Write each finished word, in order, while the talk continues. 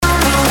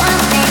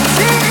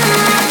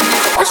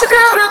So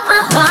girl, rock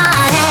my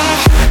body.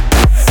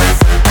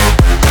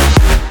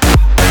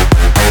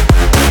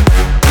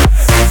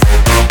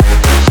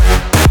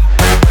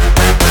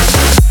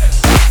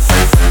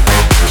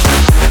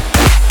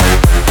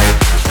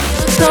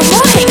 Tô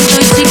morrendo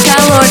de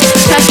calor,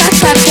 tá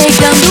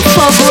pegando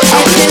fogo, é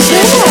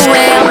fevereiro ou é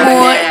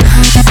amor?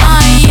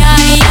 Ai,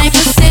 ai, ai,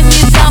 você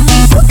me dá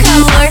muito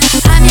calor.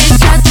 A minha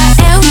chata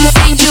é um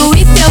incêndio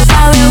e teu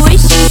pau é o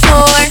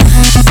extintor.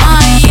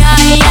 Ai,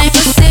 ai, ai,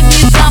 você me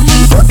dá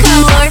muito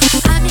calor.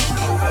 A minha...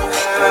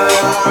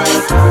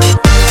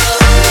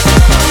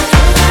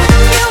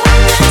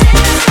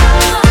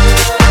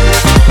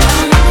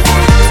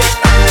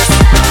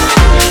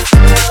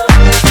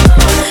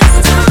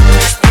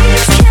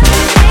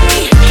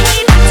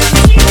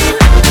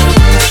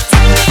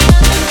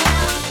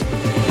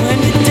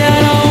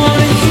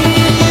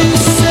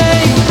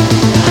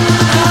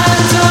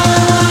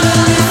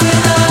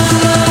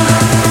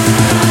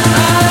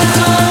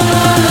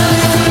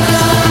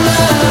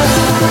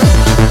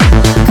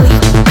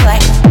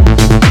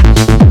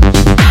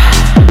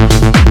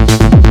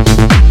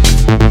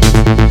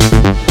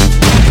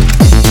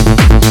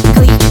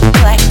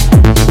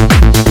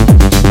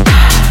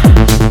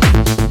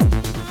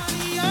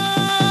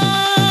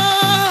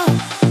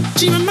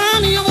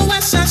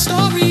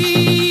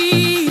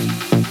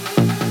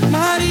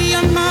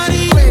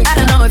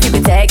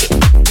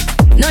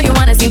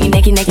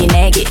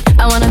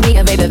 I wanna be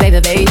a baby, baby,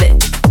 baby.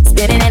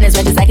 Spinning in his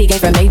red just like he came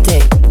from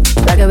Maytag.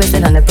 Rocket with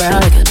it on the brown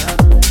liquor.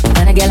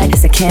 When I get like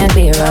this, I can't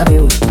be around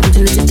you.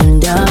 Until it's turn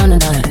down a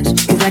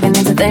notch. Cause I can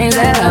into things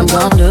that I'm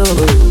gon' do.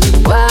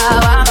 Wow,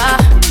 wow, wow.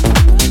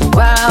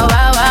 Wow,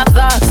 wow, wow,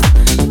 thoughts.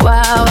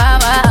 Wow, wow,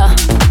 wow.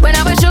 When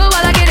I'm with you, all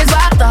I get is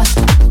wild thoughts.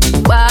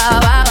 Wow,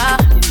 wow, wow.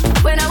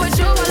 When I'm with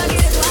you, all I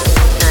get is wild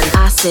thoughts. And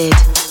acid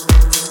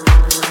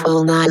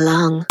all night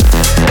long.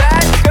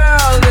 That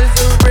girl is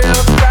a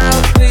real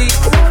crowd, please.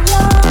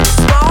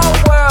 Small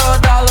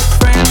world, all her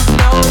friends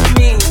know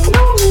me.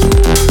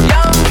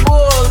 Young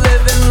bull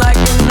living like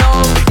an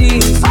old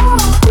geese.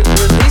 Quick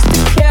release the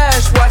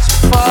cash, watch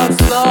it fall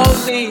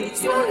slowly.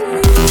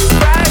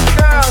 Bad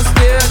girl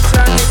still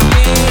trying to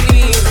get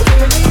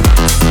even.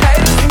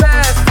 Haters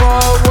mad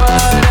for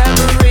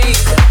whatever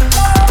reason.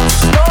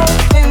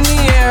 Smoke in the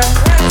air,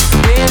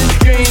 in a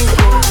dream.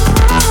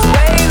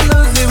 They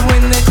lose it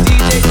when the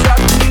DJ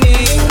drops the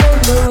knee.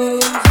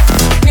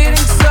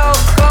 Getting so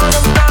cold,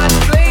 I'm not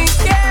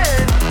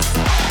blinking.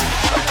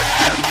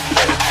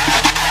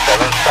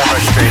 7 Summer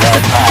Street,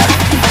 High Park.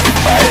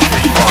 Fire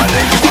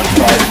responding.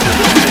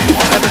 15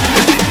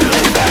 150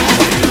 back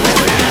to you.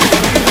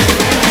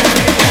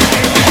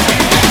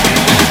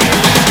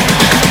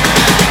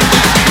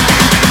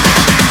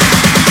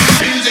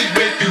 Music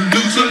make you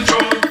lose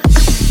control.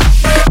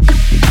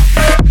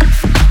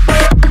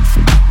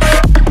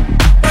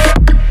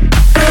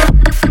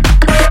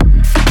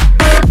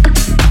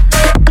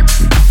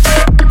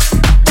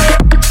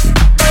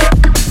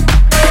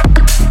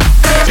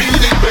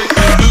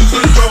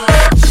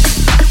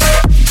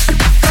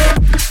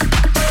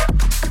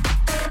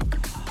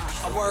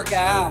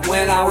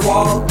 When I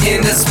walk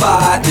in the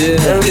spot,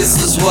 this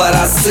is what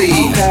I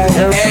see.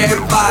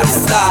 Everybody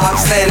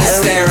stops and is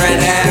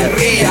staring at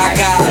me. I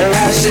got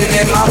passion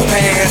in my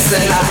pants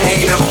and I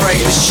ain't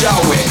afraid to show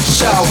it,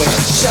 show it,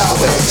 show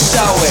it,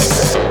 show it.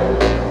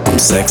 I'm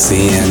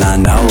sexy and I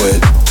know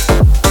it.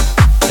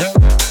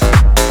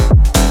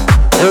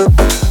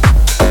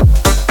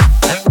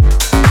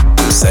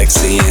 I'm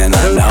sexy and I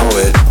know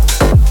it.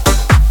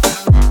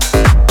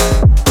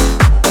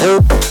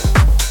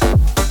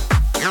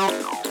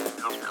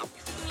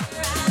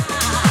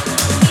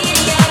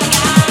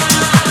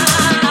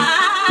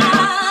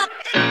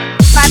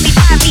 Papi,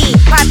 ven a mí,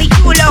 papi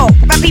chulo,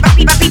 papi, ven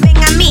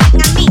a mí,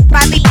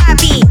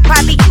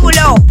 papi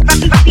chulo,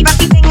 papi, ven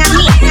a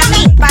mí,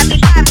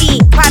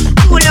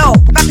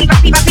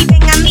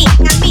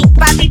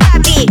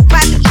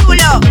 papi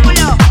chulo.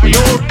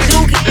 Tú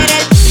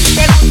quieres,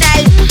 te gusta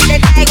te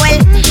traigo el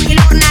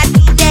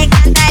lunatic, te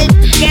encanta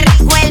qué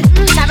rico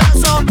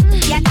sabroso,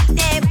 y a ti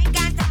te va a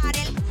encantar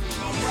el.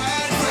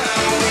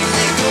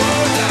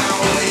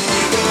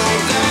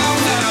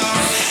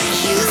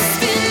 You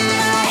spin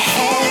my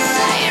head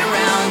right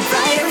around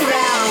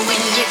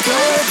when you go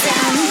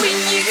down,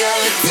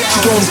 You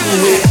gon' do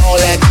with all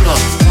that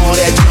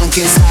junk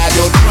inside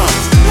your trunk.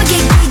 I'ma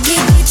get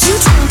you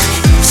drunk,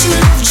 get you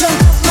love drunk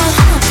off my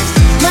hump,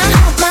 my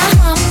hump, my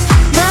hump,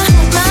 my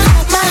hump, my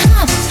hump, my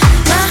hump, my hump,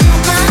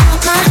 my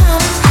hump, my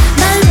hump,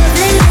 my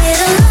lovely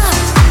little love.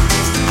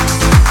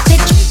 They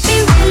treat me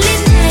really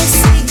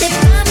nicely, they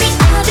buy me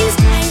all these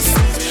nice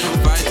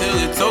things. Fight till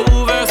it's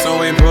over, so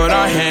we put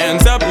our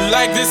hands up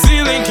like the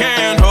ceiling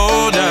can't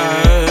hold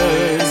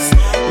us,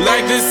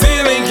 like the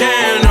ceiling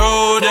can't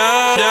hold us.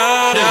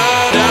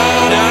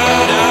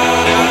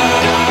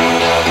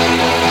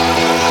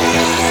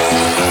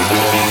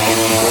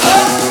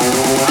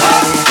 Oh!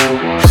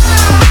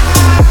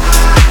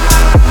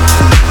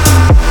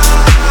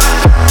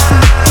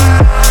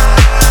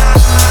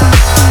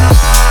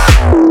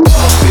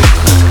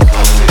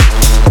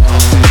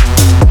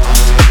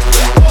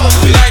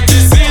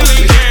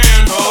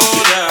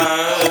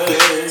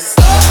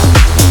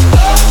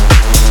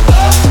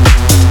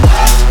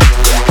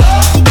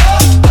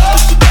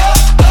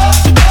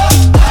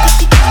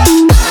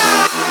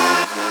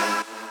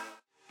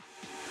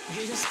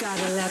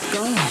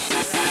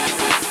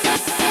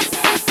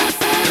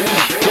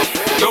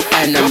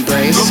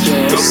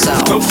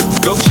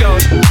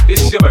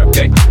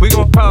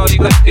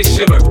 it's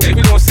your birthday.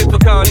 We gon' sip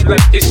Bacardi like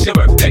it's your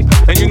birthday.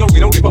 And you know we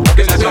don't give a fuck,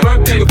 it's not your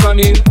birthday. You'll find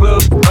me in the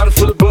club, bottle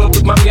full of bub.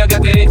 With mommy, I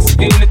got the X,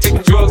 in to take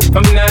drugs.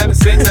 I'm not having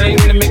sex, I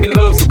ain't into making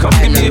love. So come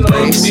give me a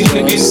love, she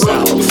into getting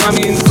rough. You'll find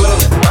me in the club,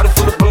 bottle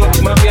full of bub.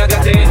 With mommy, I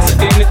got the X,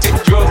 in to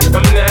take drugs. I'm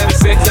not having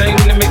sex, I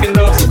ain't into making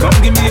love. So come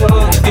give me a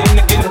hug,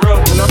 into getting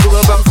rough. When I pull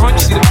up out front,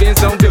 you see the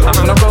Benz on bill.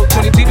 When I roll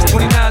 20 deep,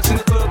 29s in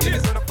the club.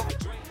 Yeah, it's on a fucking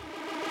drink.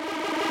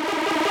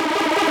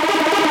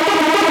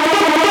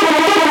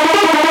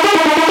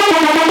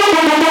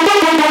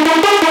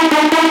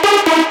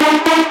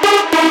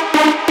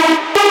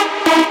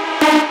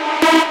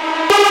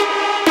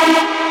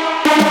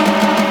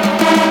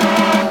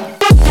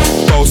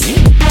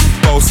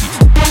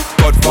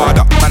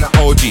 Godfather, man a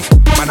OG,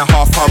 man a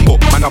half humble,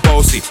 man a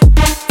bossy.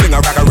 Fling a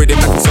rag a rhythm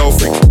like it's so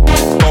free.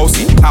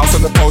 Bossy, house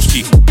on the post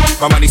G.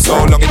 My money so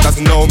long it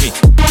doesn't know me.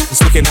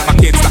 It's looking at my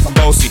kids like I'm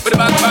bossy. Hey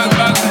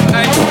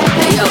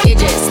yo,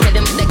 Idris, tell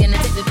them they're gonna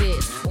take the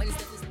piss.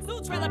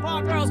 Two trailer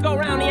park girls go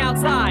round the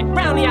outside,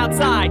 round the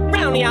outside,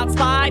 round the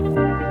outside.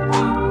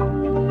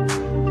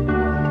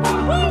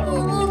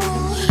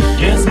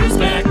 Guess who's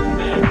back?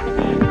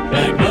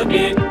 Back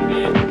again.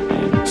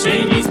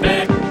 Shady's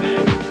back.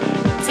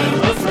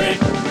 Tell a friend.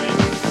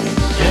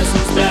 Guess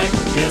who's back?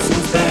 Guess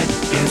who's back?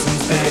 Guess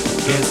who's back?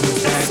 Guess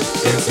who's back?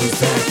 Guess who's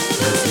back?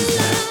 Guess who's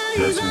back?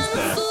 Guess who's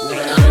back?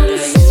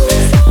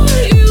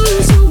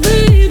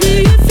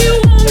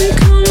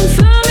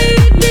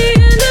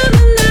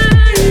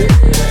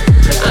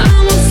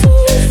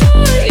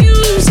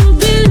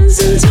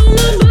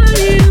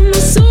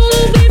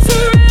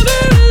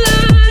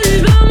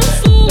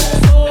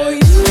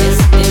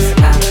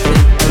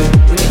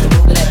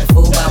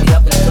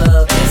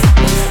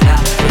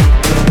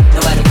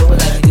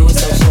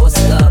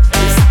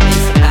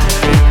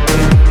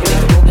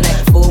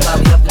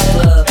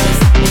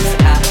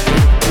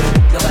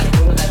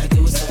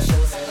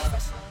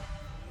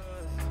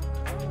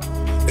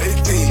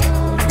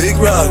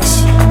 Rocks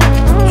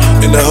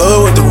in the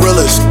hood with the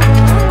realest.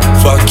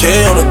 5K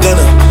on the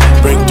dinner,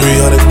 bring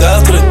 300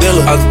 down to the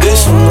dealer. I did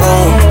some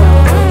wrong,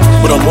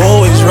 but I'm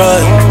always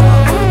right.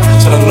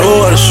 Said I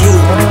know how to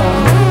shoot,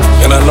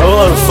 and I know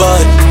how to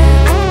fight.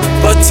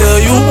 If I tell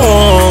you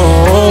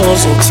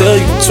once, I'll tell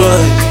you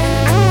twice.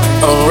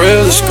 I'm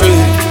real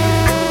discreet,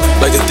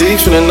 like the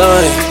thief in the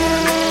night.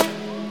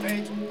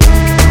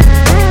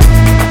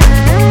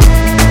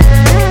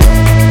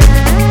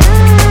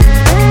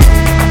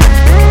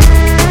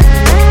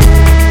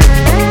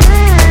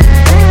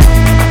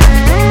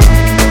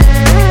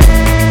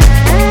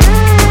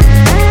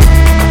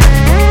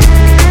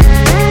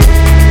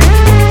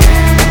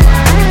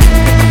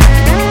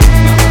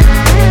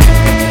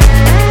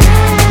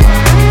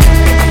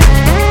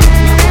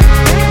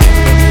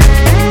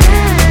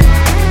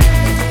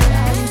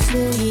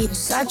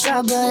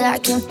 But I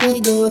can't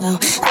figure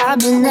out. I've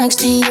been next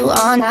to you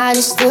all night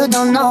and still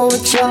don't know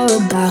what you're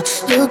about.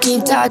 You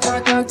keep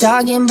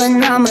talking, but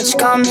not much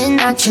coming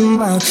out your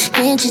mouth.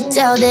 Can't you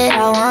tell that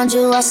I want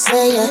you? I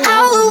say it.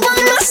 I would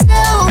want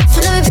myself.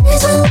 Let me be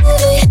so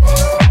baby.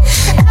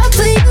 I'll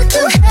put you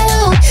through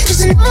hell.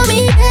 Just know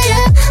me,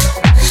 yeah.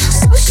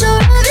 So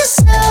sure of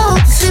yourself.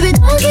 Baby,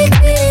 don't get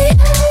greedy.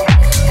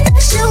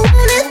 That shit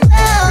want it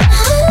down.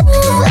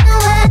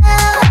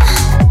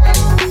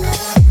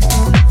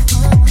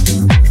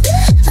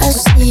 I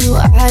see you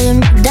eyeing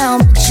me down,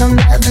 but you'll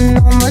never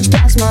know much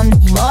past my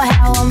name or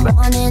how I'm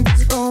running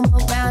this room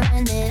around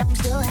and that I'm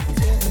still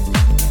happy.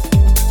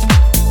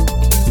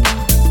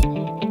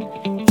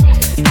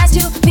 Asked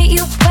to meet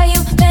you where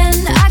you been.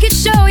 I could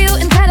show you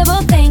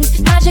incredible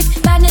things. Magic,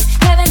 madness,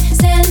 heaven,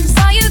 sin.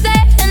 Saw you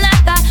there and I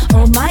thought,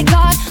 oh my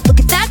god, look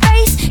at that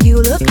face.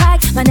 You look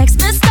like my next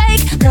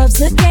mistake. Loves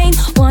the game,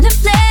 wanna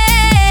play.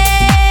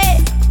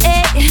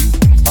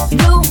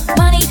 Blue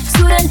money,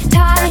 suit and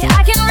tie.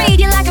 I can read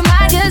you like a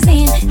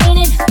magazine.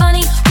 Ain't it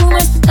funny?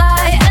 Rumors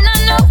lie. And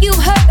I know you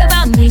heard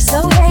about me,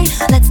 so hey,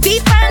 let's be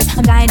friends.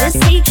 I'm dying to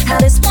see how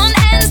this one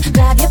ends.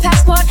 Grab your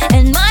passport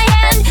in my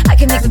hand. I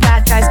can make the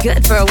bad guys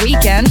good for a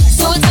weekend.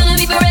 So it's gonna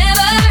be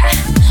forever,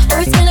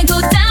 or it's gonna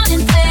go down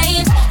in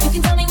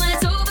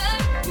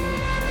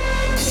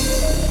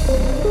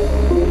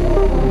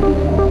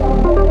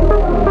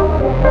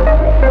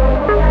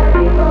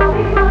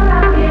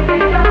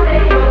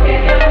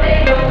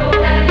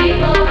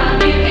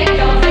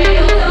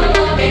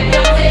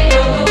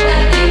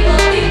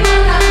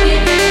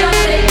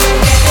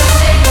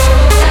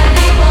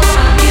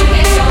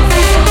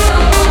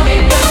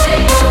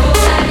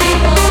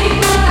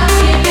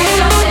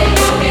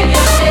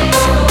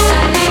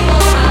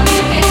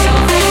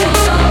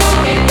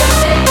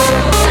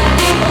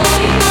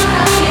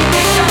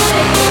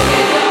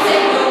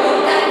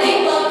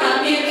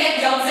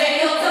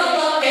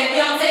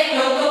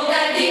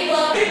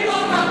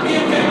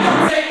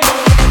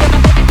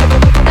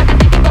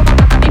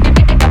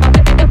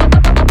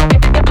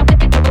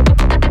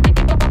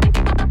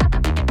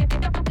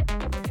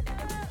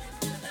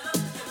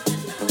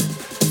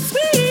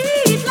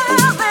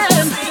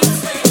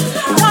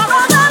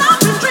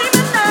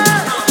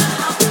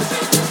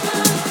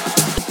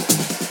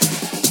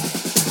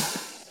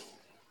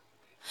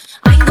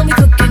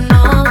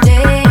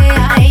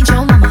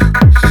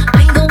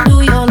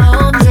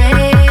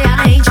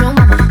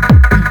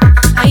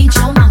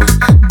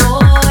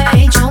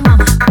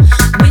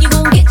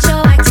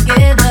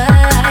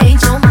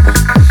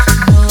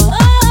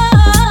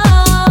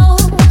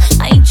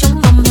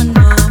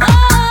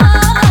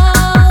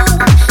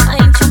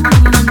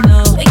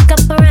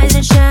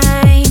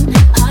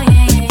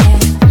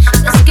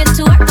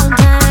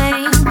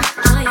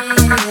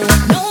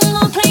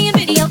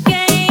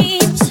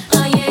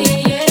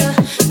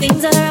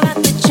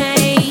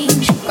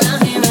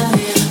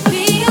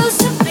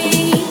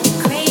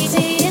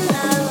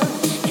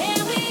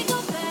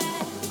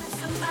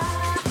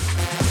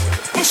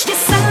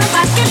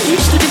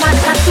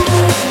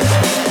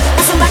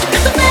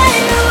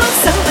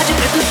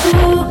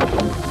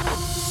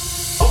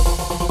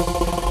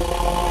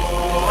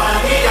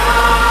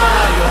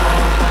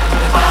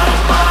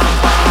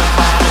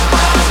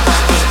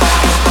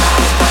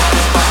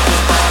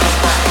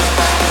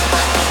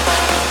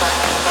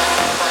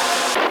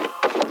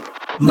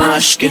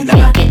Mashkina.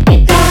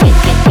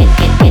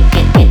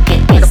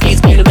 Like a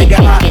piece made a nigga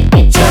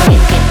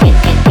hot.